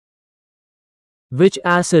Which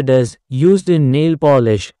acid is used in nail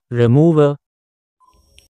polish remover?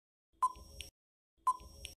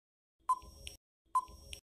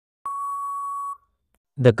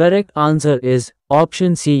 The correct answer is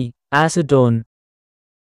option C, acetone.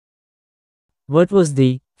 What was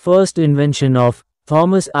the first invention of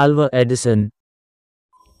Thomas Alva Edison?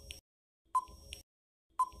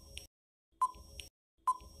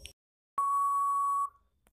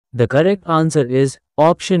 The correct answer is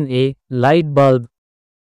option A, light bulb.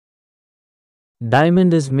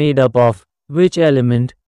 Diamond is made up of which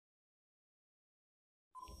element?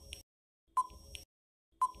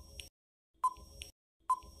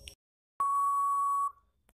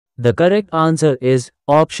 The correct answer is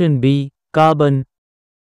option B, carbon.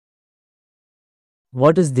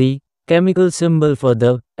 What is the chemical symbol for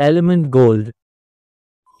the element gold?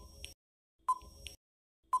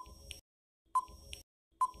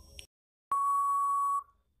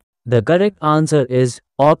 The correct answer is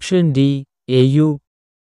option D, Au.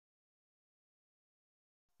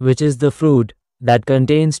 Which is the fruit that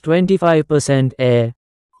contains 25% air?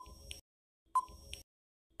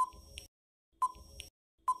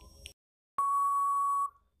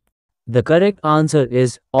 The correct answer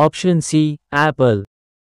is option C, apple.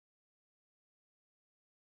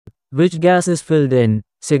 Which gas is filled in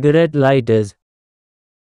cigarette lighters?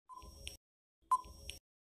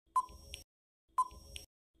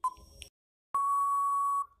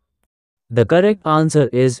 The correct answer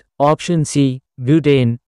is option C,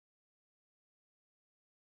 butane.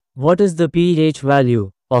 What is the pH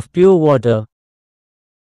value of pure water?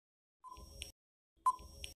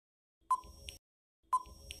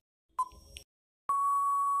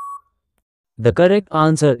 The correct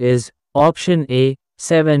answer is option A,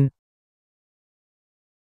 7.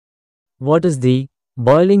 What is the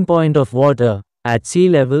boiling point of water at sea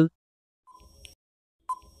level?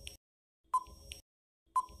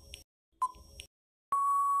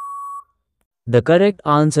 The correct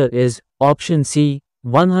answer is option C,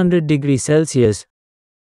 100 degrees Celsius.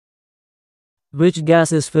 Which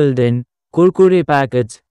gas is filled in Kurkure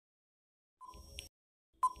packets?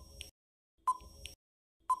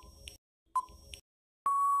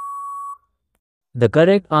 The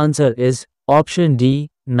correct answer is option D,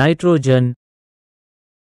 nitrogen.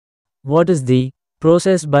 What is the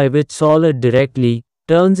process by which solid directly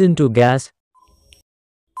turns into gas?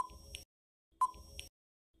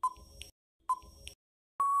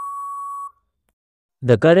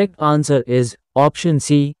 The correct answer is option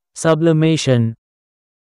C, sublimation.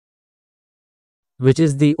 Which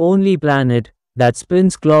is the only planet that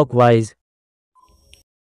spins clockwise?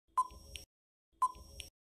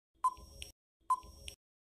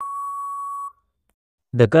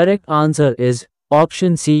 The correct answer is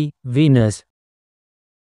option C, Venus.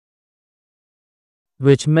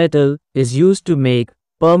 Which metal is used to make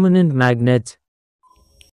permanent magnets?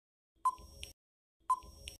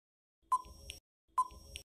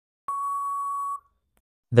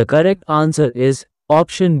 The correct answer is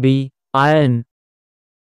option B, iron.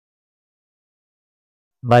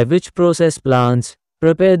 By which process plants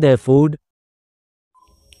prepare their food?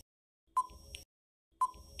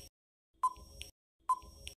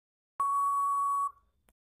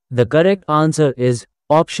 The correct answer is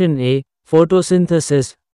option A,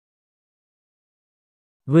 photosynthesis.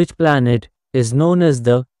 Which planet is known as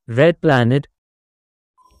the red planet?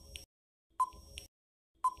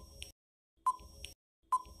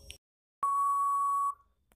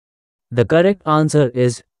 The correct answer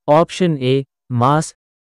is option A, Mars.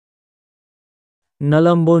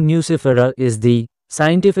 Nelumbo nucifera is the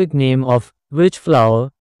scientific name of which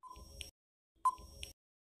flower?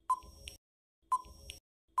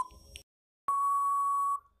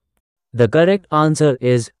 The correct answer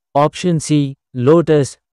is option C,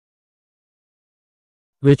 lotus.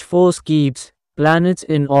 Which force keeps planets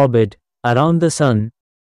in orbit around the sun?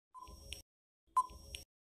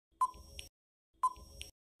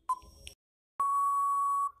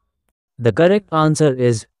 The correct answer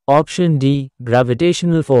is option D,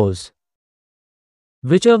 gravitational force.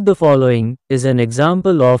 Which of the following is an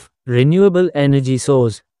example of renewable energy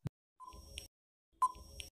source?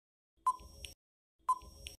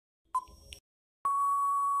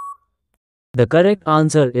 The correct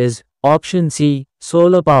answer is option C,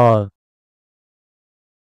 solar power.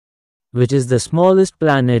 Which is the smallest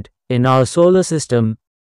planet in our solar system?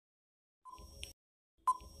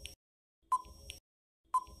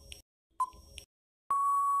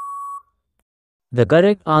 The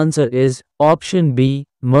correct answer is option B,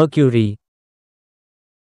 Mercury.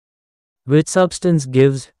 Which substance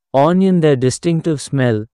gives onion their distinctive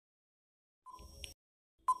smell?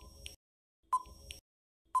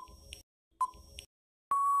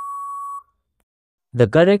 The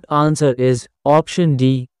correct answer is option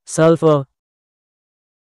D, sulfur.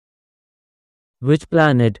 Which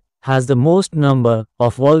planet has the most number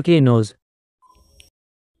of volcanoes?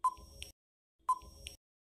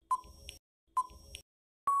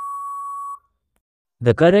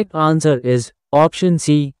 The correct answer is option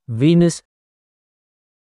C, Venus.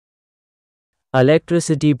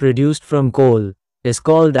 Electricity produced from coal is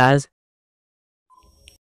called as.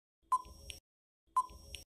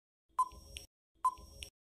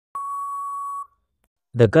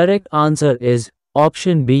 The correct answer is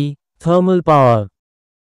option B, thermal power.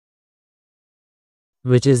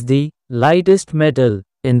 Which is the lightest metal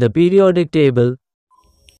in the periodic table?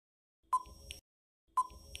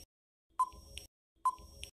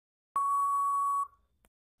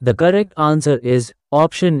 The correct answer is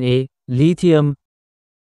option A, lithium.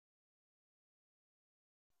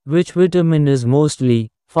 Which vitamin is mostly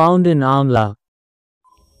found in amla?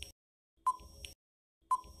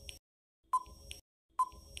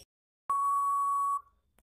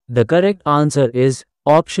 The correct answer is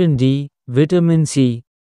option D, vitamin C.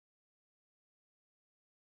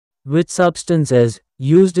 Which substance is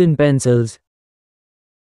used in pencils?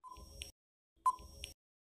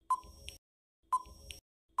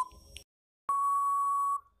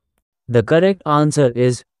 The correct answer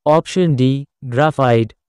is option D,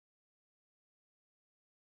 graphite.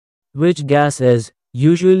 Which gas is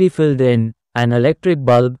usually filled in an electric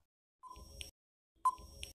bulb?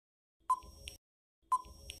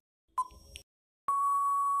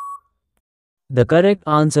 The correct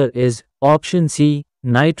answer is option C,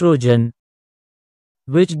 nitrogen.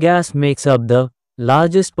 Which gas makes up the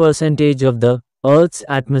largest percentage of the Earth's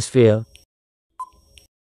atmosphere?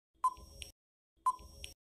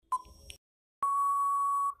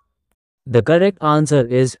 The correct answer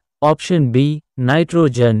is option B,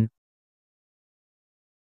 nitrogen.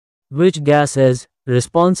 Which gas is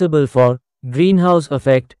responsible for greenhouse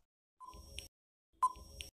effect?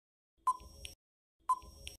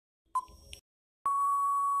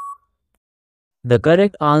 The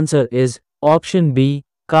correct answer is option B,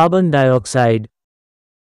 carbon dioxide.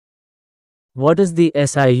 What is the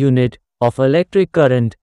SI unit of electric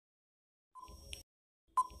current?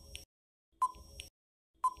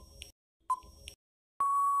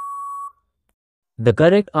 The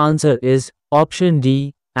correct answer is option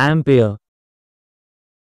D, ampere.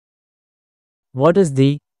 What is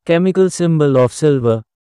the chemical symbol of silver?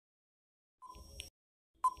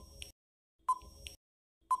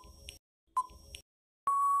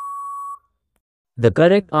 The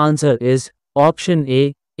correct answer is option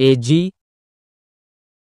A, Ag.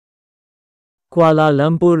 Kuala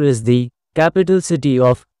Lumpur is the capital city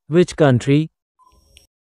of which country?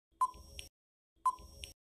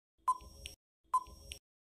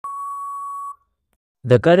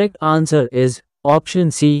 The correct answer is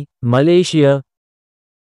option C, Malaysia.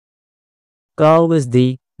 Cow is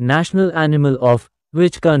the national animal of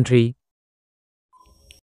which country?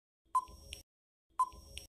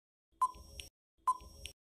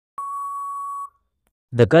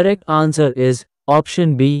 The correct answer is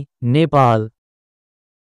option B, Nepal.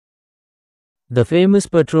 The famous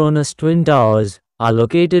Petronas Twin Towers are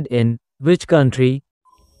located in which country?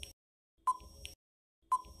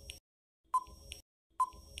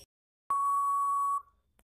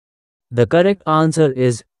 The correct answer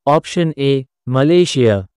is option A,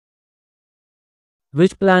 Malaysia.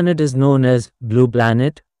 Which planet is known as Blue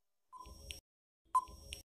Planet?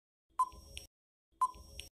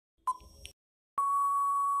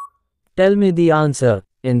 Tell me the answer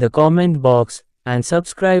in the comment box and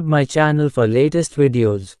subscribe my channel for latest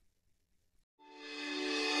videos.